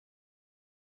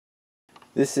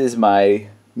This is my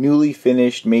newly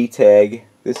finished Maytag.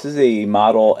 This is a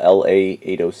model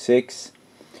LA806.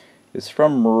 It's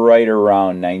from right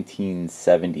around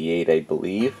 1978, I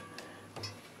believe.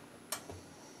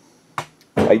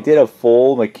 I did a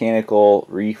full mechanical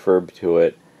refurb to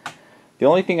it. The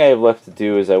only thing I have left to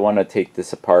do is I want to take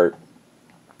this apart,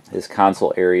 this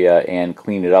console area, and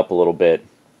clean it up a little bit.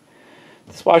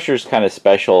 This washer is kind of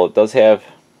special. It does have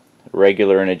a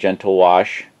regular and a gentle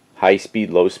wash, high speed,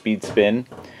 low speed spin.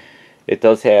 It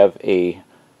does have a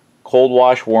cold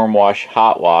wash, warm wash,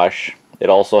 hot wash. It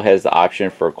also has the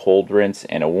option for a cold rinse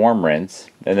and a warm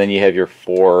rinse. And then you have your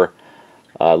four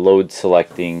load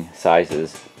selecting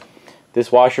sizes.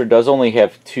 This washer does only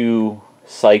have 2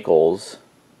 cycles.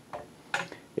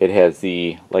 It has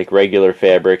the regular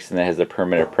fabrics, and it has the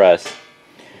permanent press.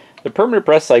 The permanent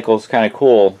press cycle is kind of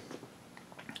cool.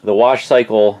 The wash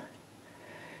cycle,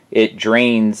 it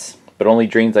drains, but only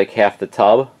drains like half the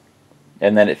tub,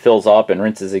 and then it fills up and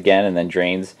rinses again and then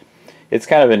drains. It's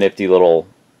kind of a nifty little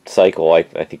cycle. I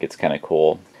think it's kind of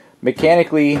cool.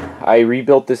 Mechanically, I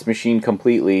rebuilt this machine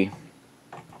completely.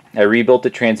 I rebuilt the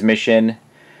transmission.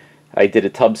 I did a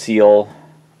tub seal,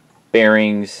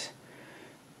 bearings,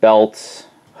 belts,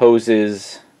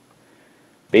 hoses,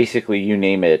 basically you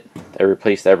name it. I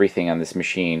replaced everything on this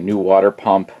machine. New water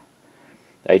pump.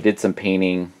 I did some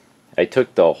painting. I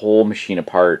took the whole machine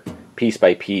apart piece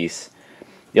by piece.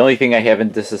 The only thing I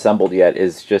haven't disassembled yet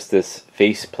is just this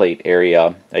faceplate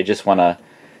area. I just want to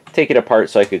take it apart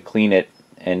so I could clean it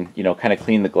and, you know, kind of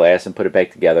clean the glass and put it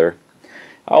back together.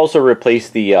 I also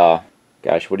replaced the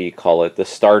gosh, what do you call it, the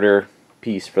starter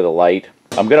piece for the light.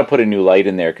 I'm gonna put a new light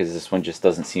in there because this one just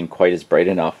doesn't seem quite as bright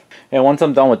enough. And once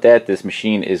I'm done with that, this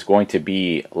machine is going to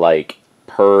be like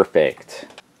perfect.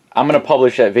 I'm gonna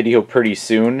publish that video pretty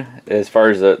soon as far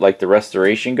as the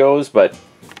restoration goes, but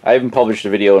I haven't published a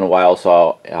video in a while,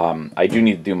 so I do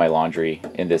need to do my laundry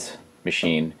in this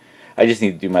machine. I just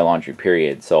need to do my laundry,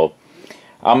 period. So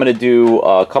I'm gonna do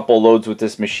a couple loads with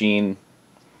this machine.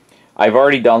 I've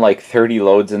already done like 30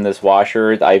 loads in this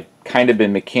washer. I've kind of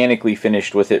been mechanically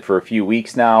finished with it for a few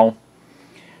weeks now.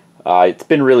 It's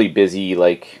been really busy,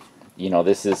 like, you know,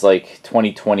 this is like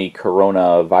 2020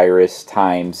 coronavirus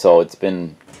time, so it's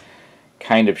been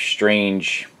kind of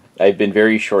strange. I've been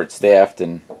very short-staffed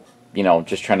and, you know,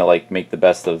 just trying to like make the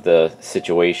best of the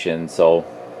situation. So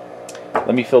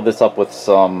let me fill this up with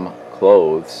some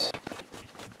clothes.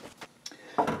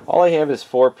 All I have is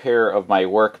 4 pair of my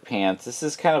work pants. This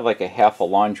is kind of like a half a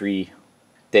laundry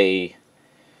day,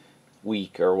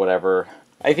 week, or whatever.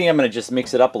 I think I'm going to just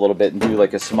mix it up a little bit and do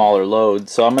like a smaller load.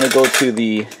 So I'm going to go to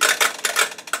the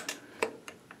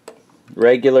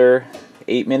regular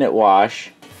 8-minute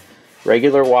wash,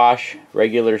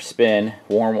 regular spin,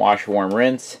 warm wash, warm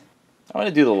rinse. I'm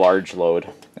going to do the large load.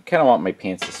 I kind of want my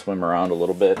pants to swim around a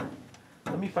little bit.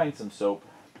 Let me find some soap.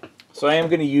 So I am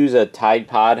going to use a Tide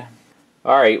Pod.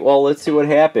 Alright, well, let's see what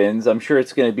happens. I'm sure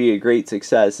it's going to be a great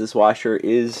success. This washer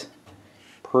is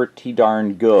pretty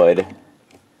darn good.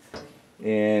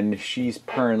 And she's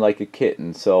purring like a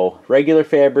kitten. So, regular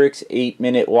fabrics,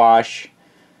 8-minute wash,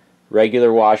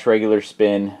 regular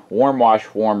spin, warm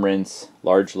wash, warm rinse,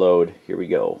 large load. Here we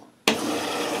go.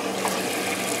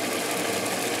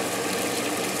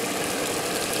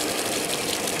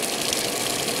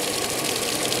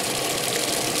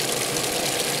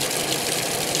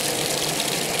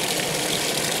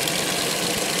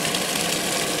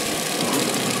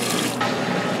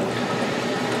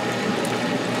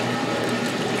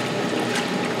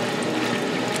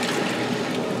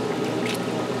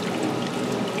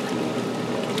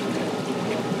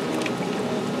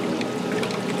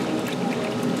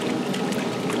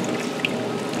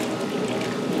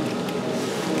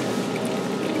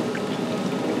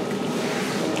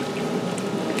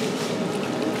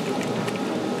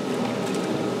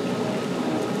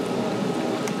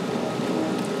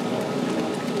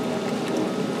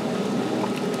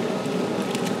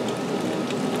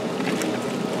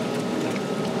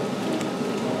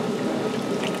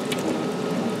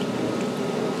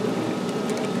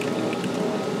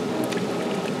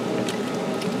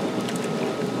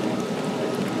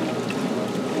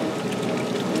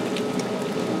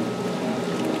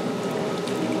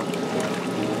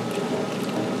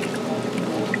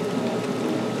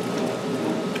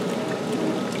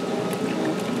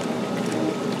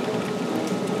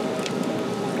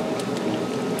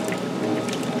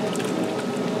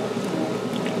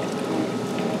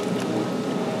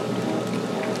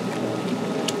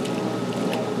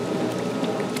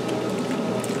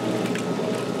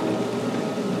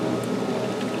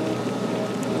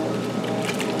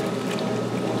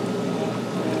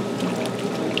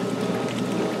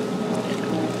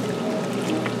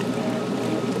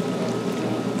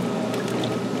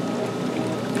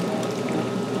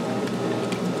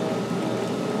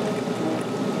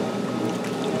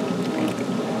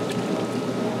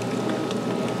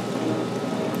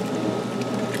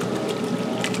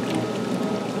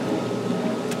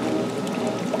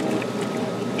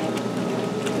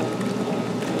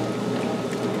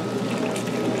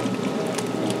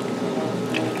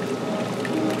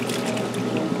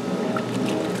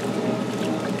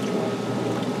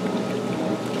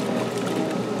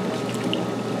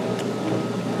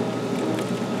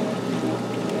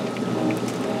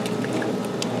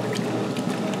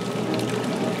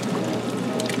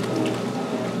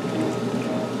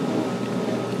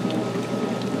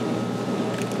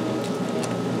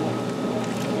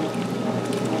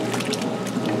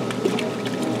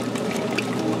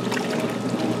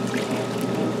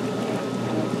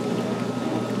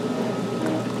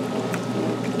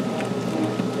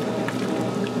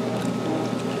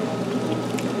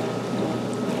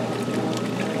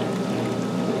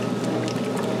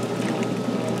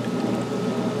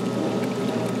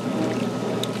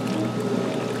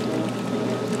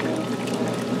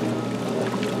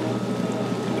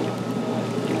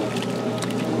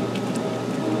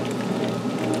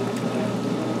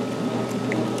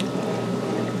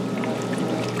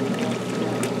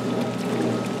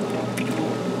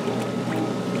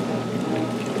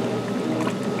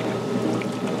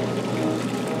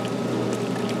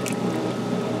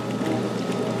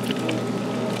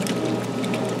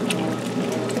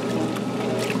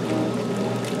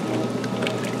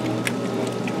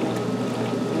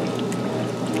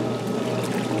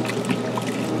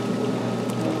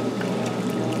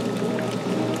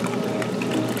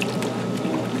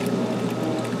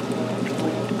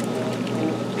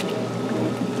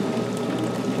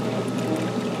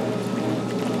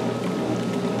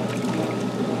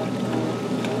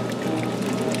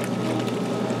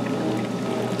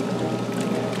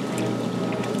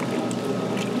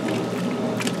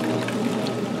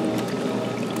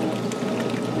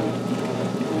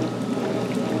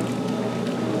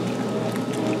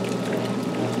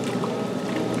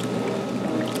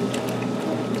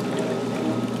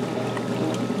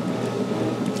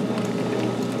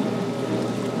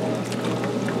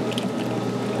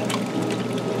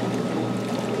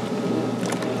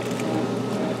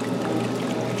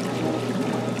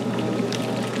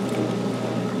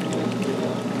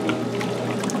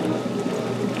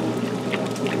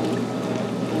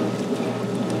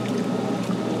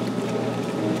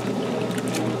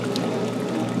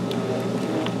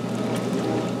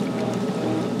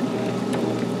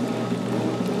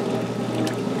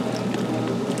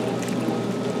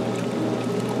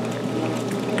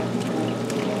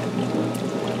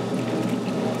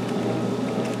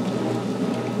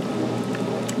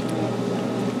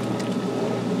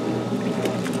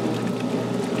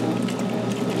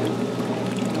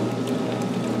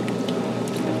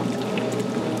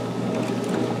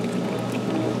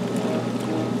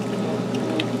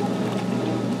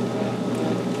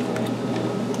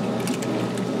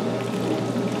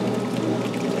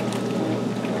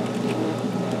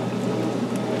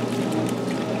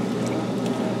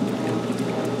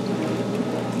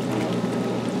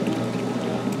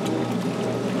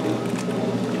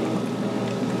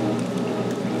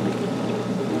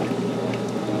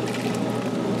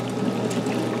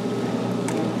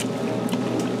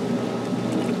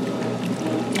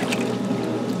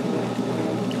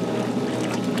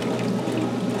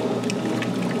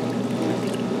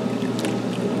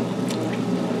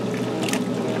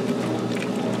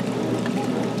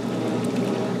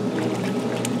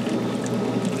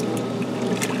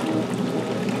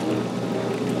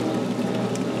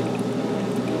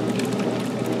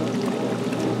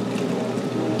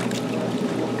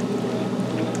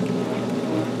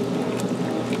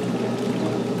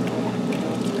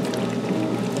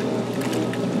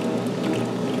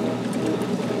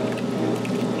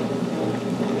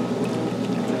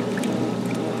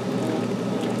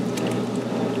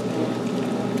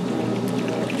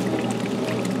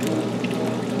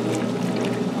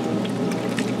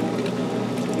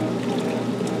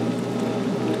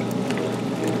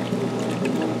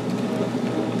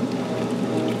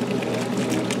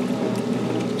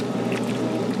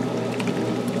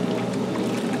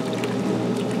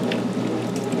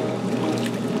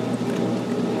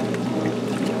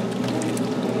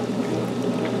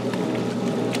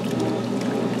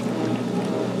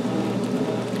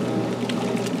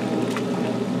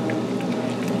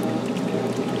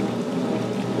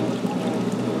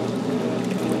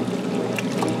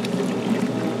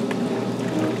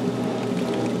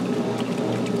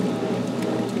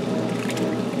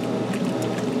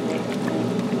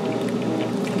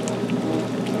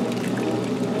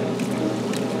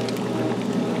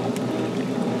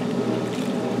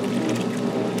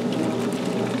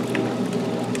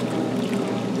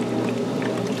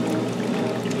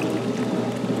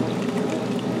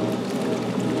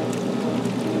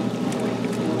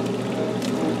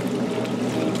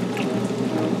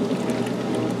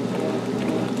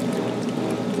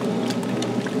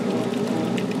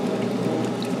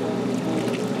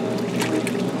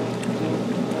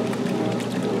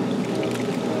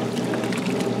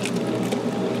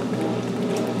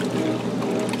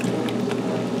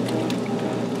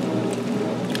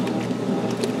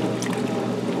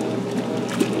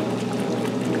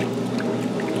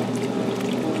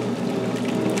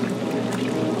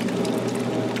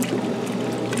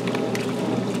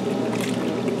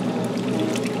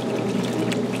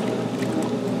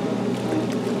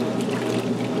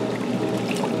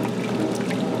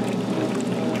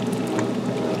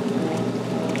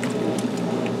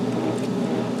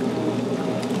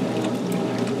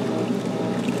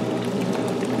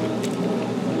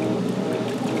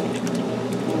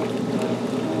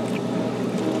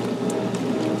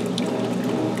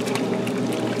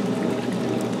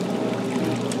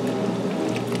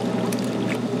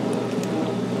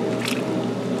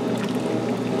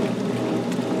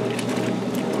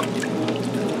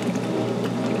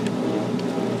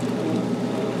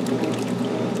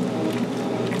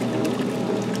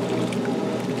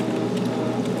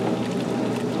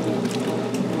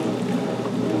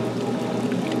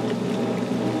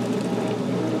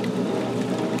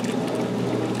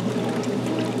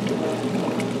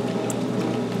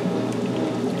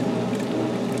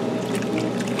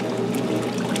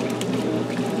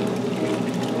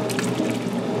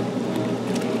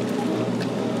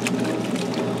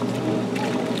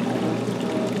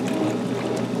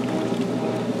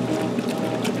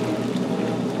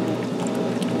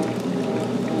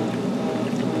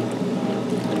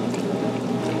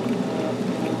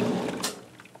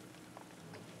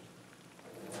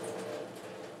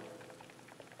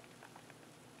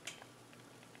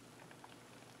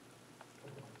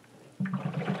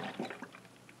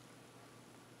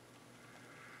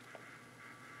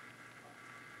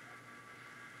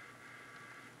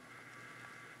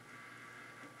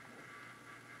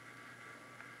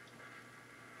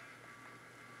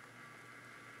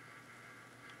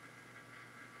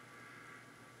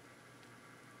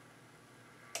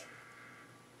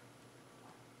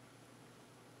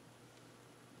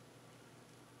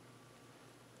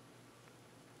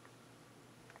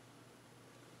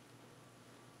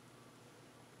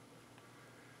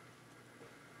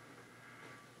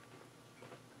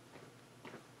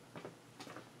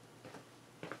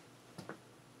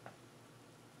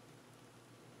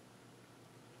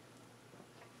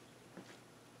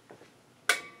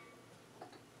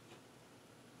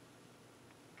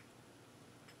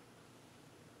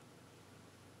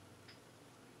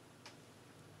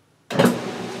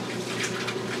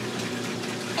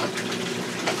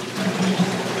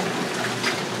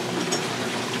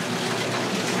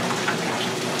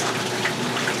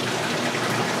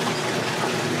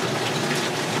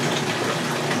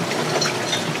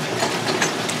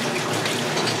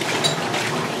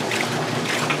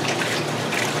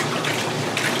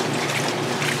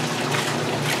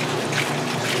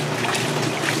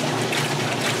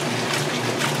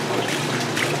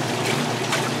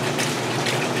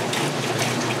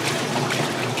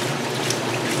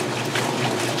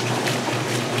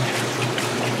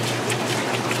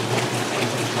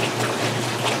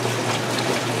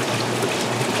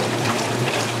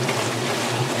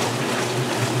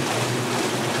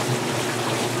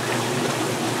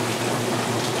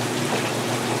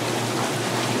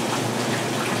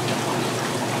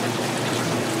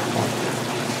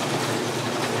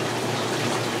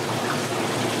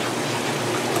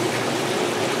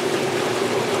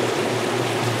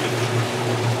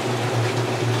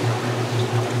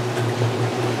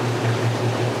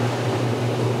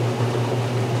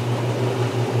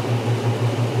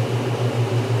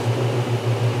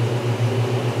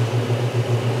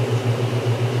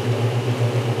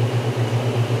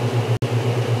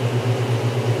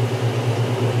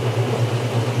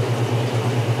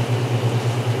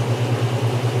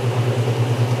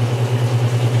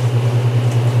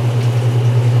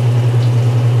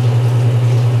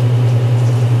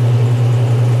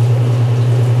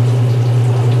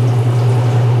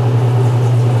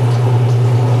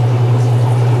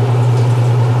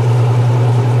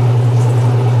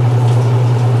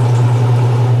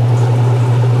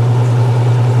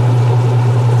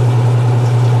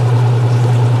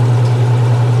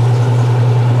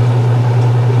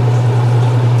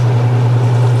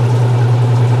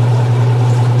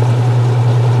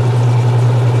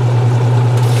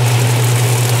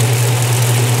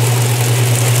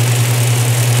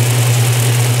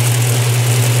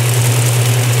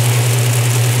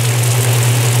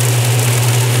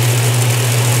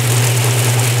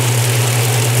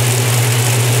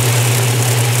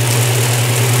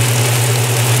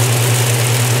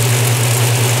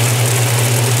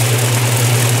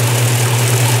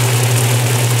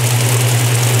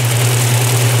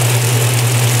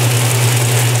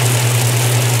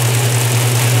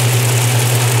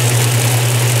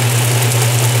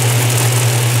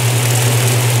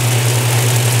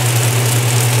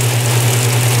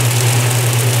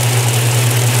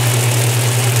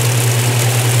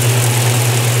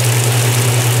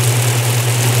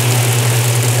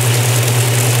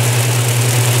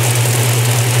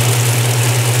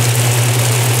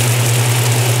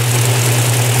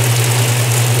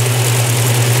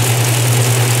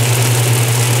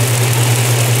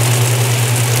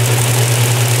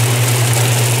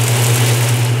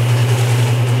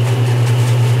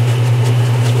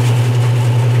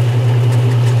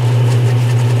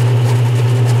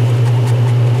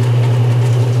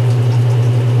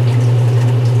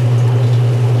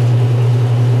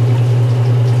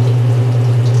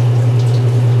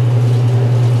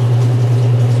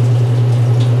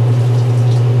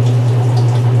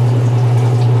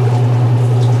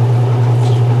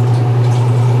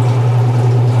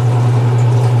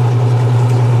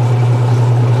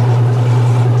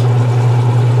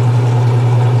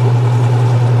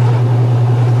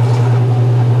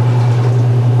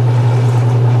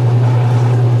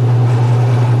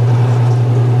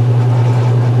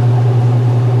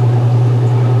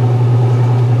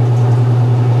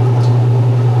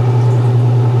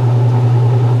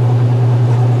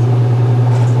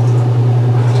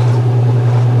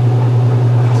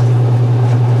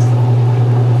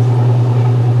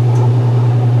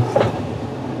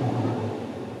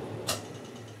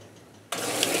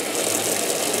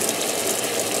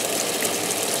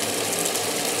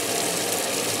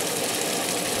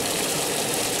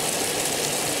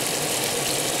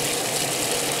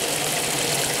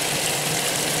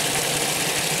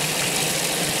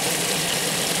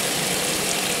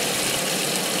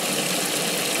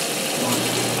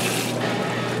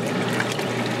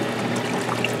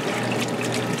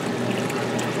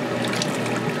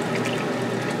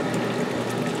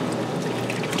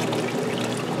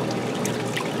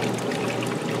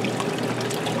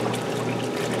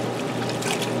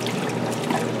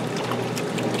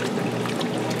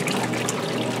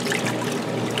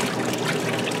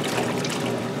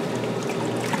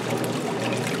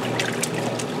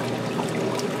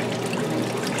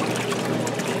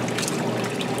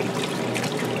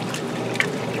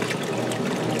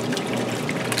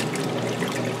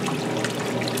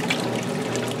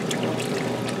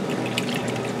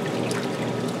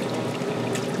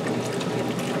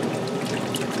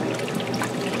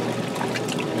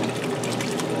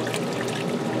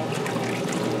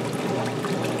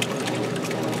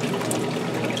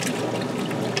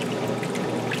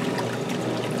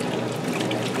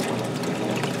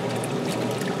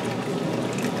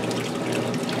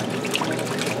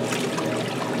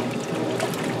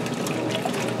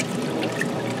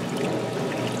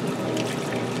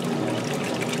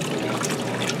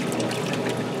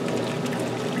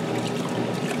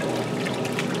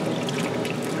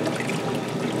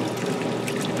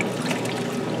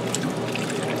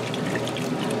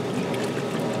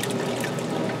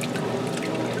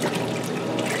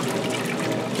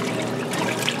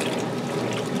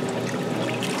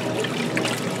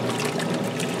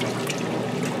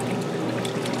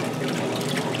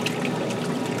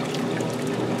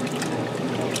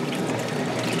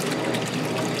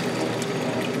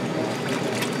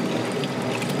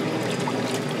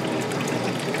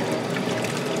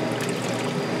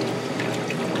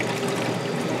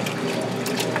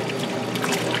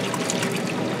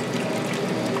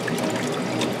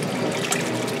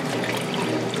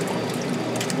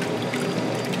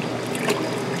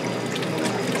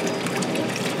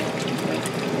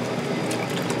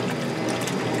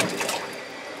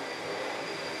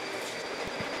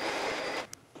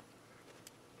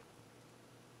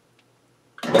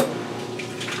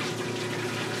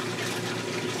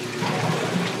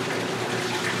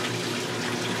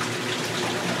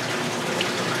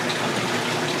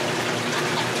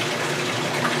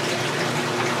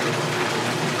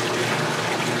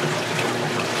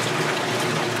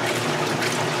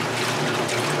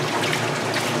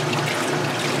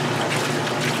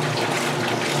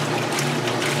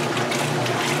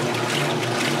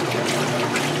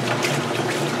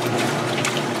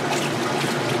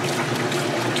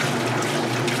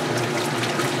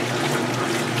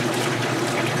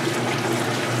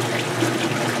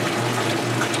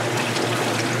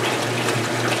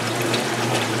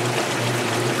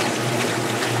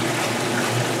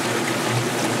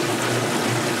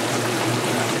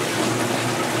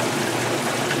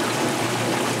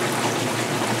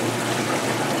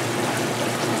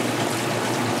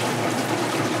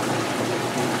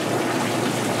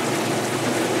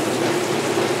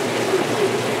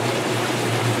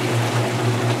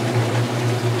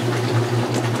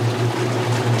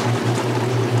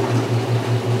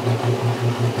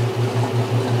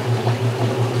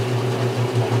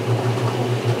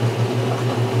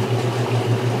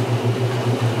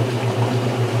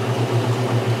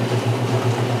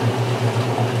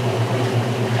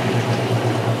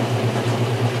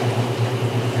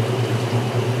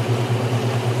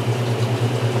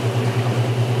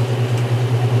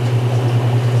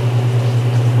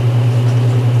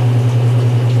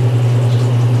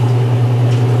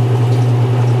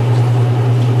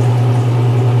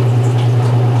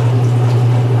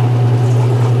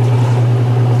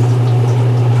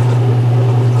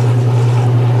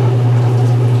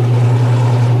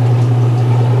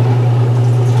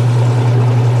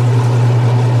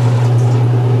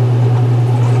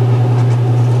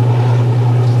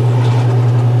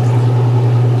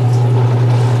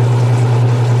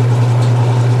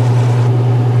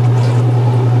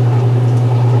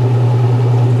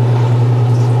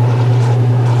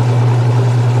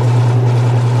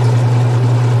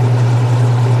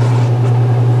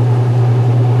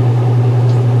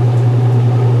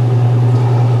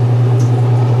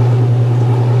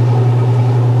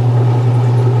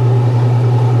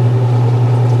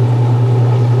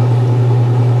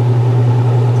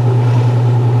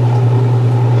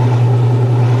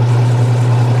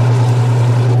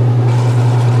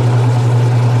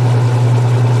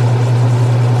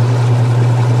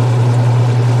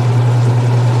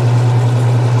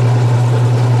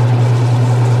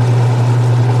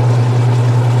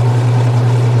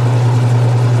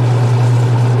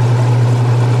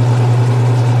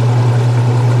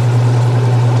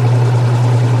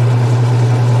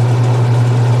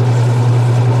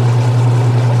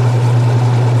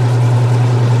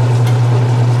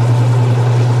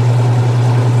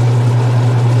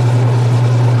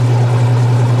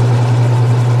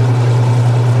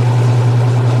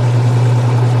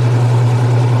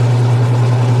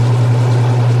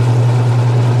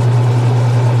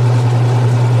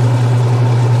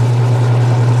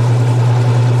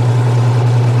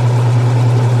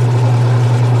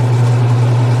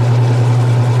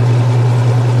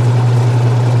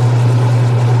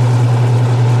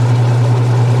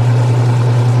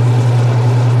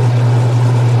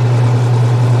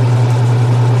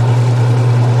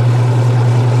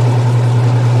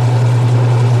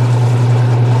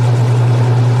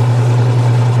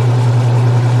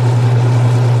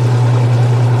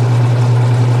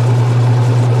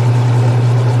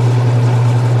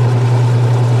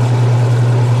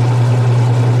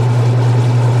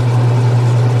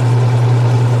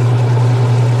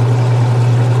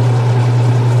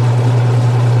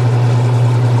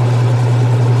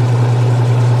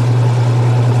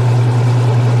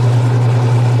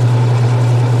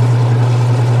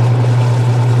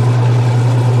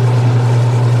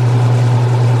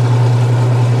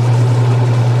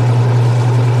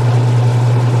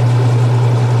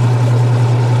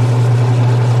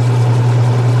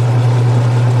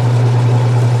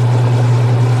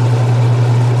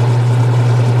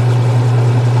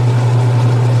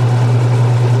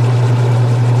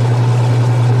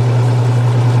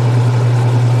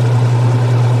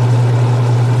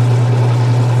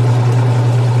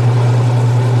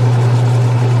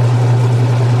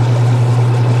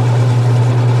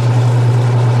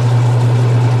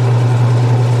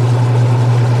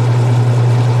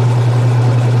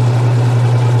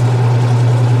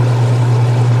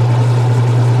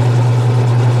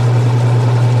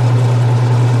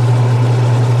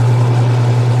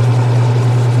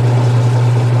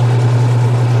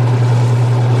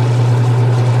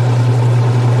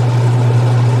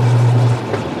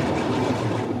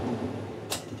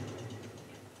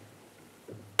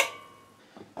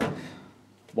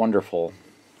 wonderful.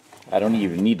 I don't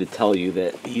even need to tell you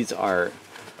that these are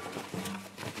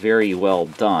very well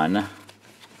done.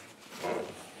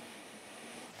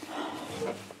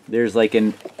 There's like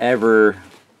an ever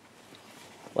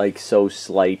like so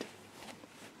slight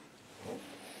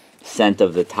scent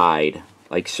of the Tide,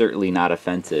 like certainly not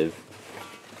offensive.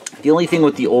 The only thing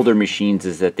with the older machines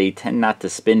is that they tend not to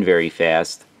spin very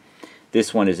fast.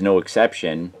 This one is no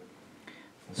exception.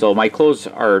 So my clothes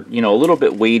are, you know, a little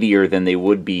bit weightier than they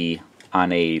would be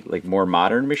on a like more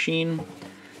modern machine,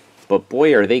 but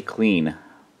boy are they clean.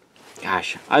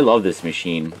 Gosh, I love this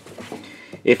machine.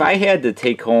 If I had to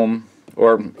take home,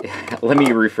 or let me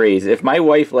rephrase, if my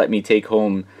wife let me take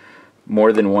home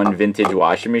more than one vintage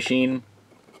washing machine,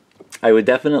 I would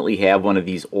definitely have one of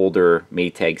these older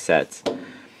Maytag sets.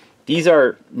 These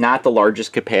are not the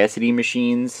largest capacity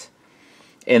machines,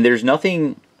 and there's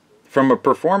nothing from a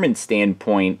performance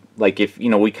standpoint, like if, you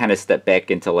know, we kind of step back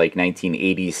into like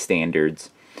 1980s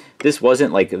standards, this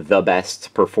wasn't like the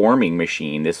best performing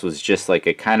machine. This was just like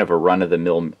a kind of a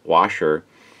run-of-the-mill washer.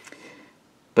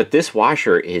 But this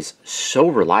washer is so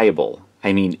reliable.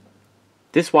 I mean,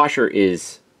 this washer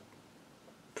is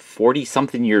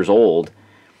 40-something years old,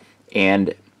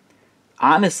 and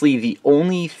honestly, the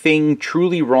only thing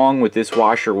truly wrong with this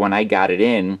washer when I got it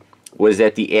in was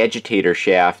that the agitator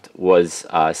shaft was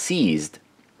seized.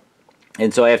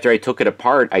 And so after I took it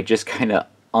apart, I just kind of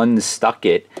unstuck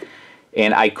it.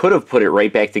 And I could have put it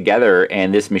right back together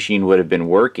and this machine would have been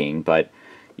working. But,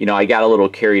 you know, I got a little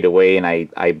carried away,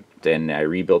 and then I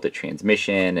rebuilt the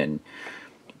transmission, and,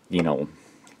 you know,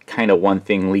 kind of one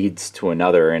thing leads to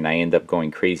another, and I end up going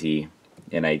crazy,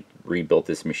 and I rebuilt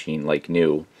this machine like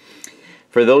new.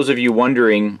 For those of you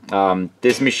wondering,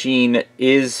 this machine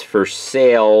is for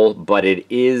sale, but it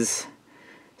is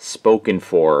spoken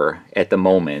for at the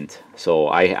moment. So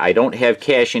I don't have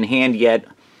cash in hand yet,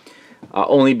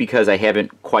 only because I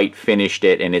haven't quite finished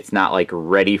it and it's not like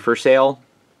ready for sale.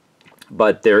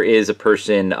 But there is a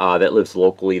person that lives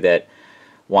locally that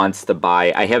wants to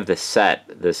buy. I have the set,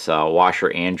 this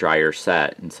washer and dryer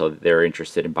set, and so they're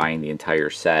interested in buying the entire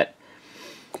set.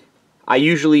 I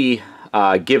usually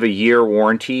give a year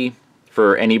warranty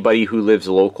for anybody who lives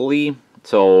locally,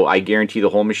 so I guarantee the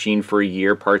whole machine for a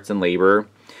year, parts and labor.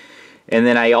 And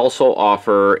then I also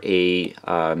offer a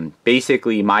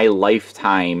basically my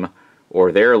lifetime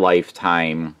or their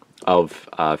lifetime of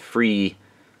free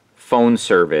phone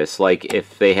service. Like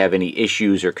if they have any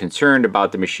issues or concerned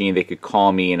about the machine, they could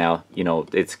call me, and I'll, you know,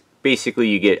 it's basically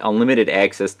you get unlimited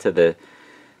access to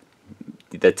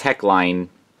the tech line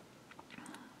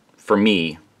for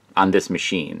me on this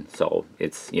machine. So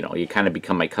it's, you know, you kind of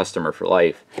become my customer for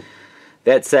life.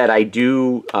 That said, I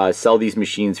do sell these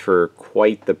machines for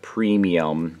quite the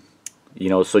premium, you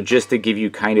know, so just to give you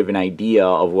kind of an idea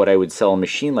of what I would sell a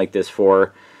machine like this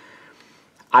for,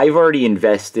 I've already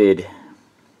invested,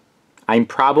 I'm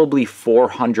probably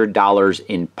 $400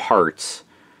 in parts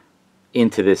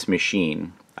into this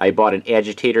machine. I bought an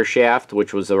agitator shaft,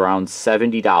 which was around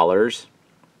 $70.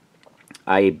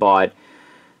 I bought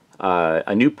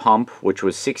a new pump, which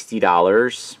was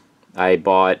 $60. I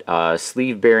bought a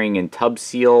sleeve bearing and tub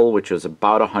seal, which was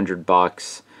about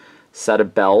 $100. Set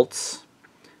of belts,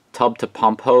 tub to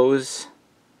pump hose,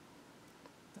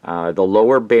 the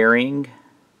lower bearing,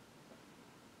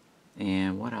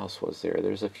 and what else was there?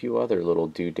 There's a few other little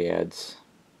doodads.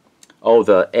 Oh,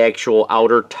 the actual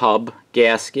outer tub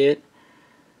gasket,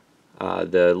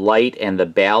 the light and the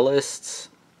ballasts.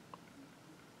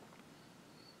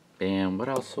 And what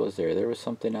else was there? There was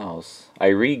something else. I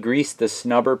re-greased the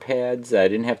snubber pads. I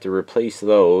didn't have to replace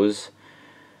those.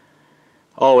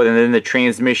 Oh, and then the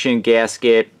transmission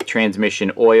gasket,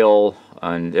 transmission oil,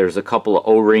 and there's a couple of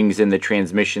O-rings in the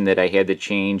transmission that I had to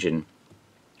change. And,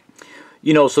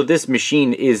 you know, so this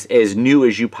machine is as new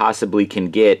as you possibly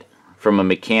can get from a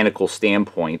mechanical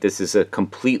standpoint. This is a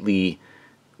completely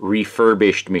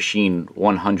refurbished machine,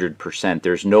 100%.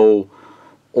 There's no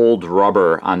old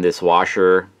rubber on this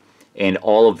washer, and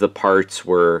all of the parts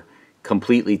were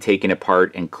completely taken apart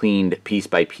and cleaned piece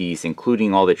by piece,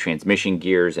 including all the transmission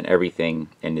gears and everything,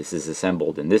 and this is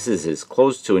assembled. And this is as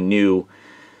close to a new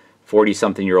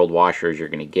 40-something-year-old washer as you're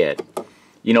going to get.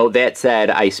 You know, that said,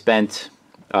 I spent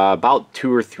about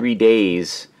 2 or 3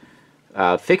 days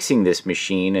fixing this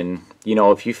machine, and, you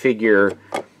know, if you figure,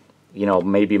 you know,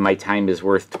 maybe my time is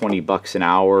worth 20 bucks an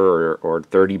hour or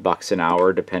 30 bucks an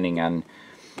hour, depending on,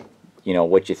 you know,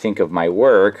 what you think of my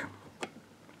work,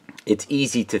 it's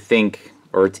easy to think,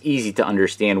 or it's easy to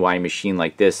understand why a machine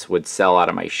like this would sell out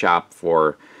of my shop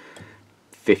for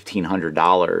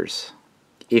 $1,500.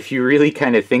 If you really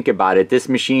kind of think about it, this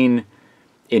machine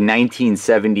in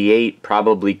 1978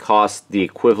 probably cost the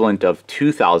equivalent of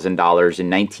 $2,000 in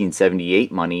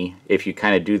 1978 money if you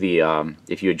kind of do the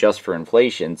if you adjust for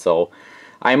inflation. So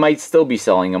I might still be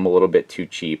selling them a little bit too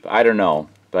cheap. I don't know,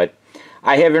 but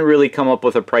I haven't really come up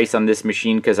with a price on this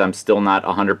machine because I'm still not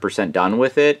 100% done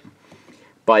with it.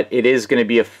 But it is going to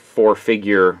be a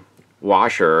 4-figure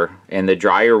washer, and the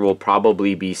dryer will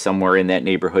probably be somewhere in that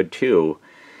neighborhood too.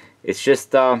 It's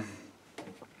just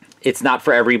it's not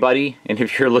for everybody, and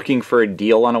if you're looking for a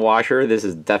deal on a washer, this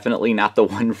is definitely not the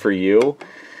one for you.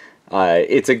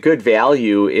 It's a good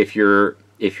value if you're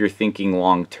thinking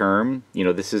long term. You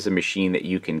know, this is a machine that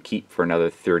you can keep for another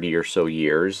 30 or so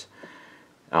years,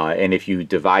 and if you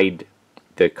divide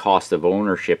the cost of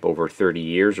ownership over 30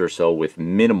 years or so with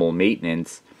minimal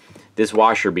maintenance, this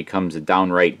washer becomes a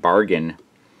downright bargain.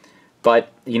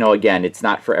 But, you know, again, it's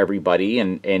not for everybody,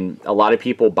 and a lot of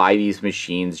people buy these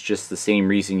machines just the same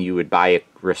reason you would buy a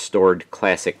restored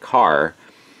classic car.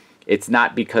 It's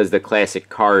not because the classic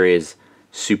car is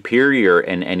superior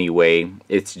in any way,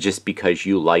 it's just because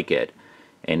you like it.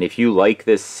 And if you like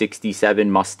this 67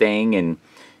 Mustang and,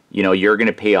 you know, you're going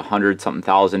to pay $100-something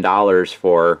thousand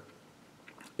for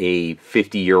a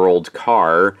 50-year-old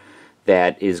car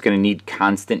that is going to need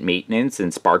constant maintenance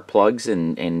and spark plugs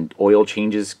and oil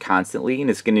changes constantly, and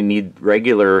it's going to need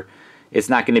regular, it's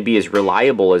not going to be as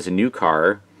reliable as a new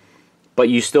car, but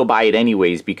you still buy it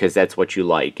anyways because that's what you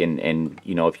like. And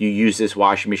you know, if you use this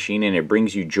washing machine and it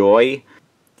brings you joy,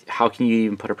 how can you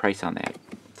even put a price on that?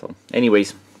 So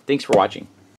anyways, thanks for watching.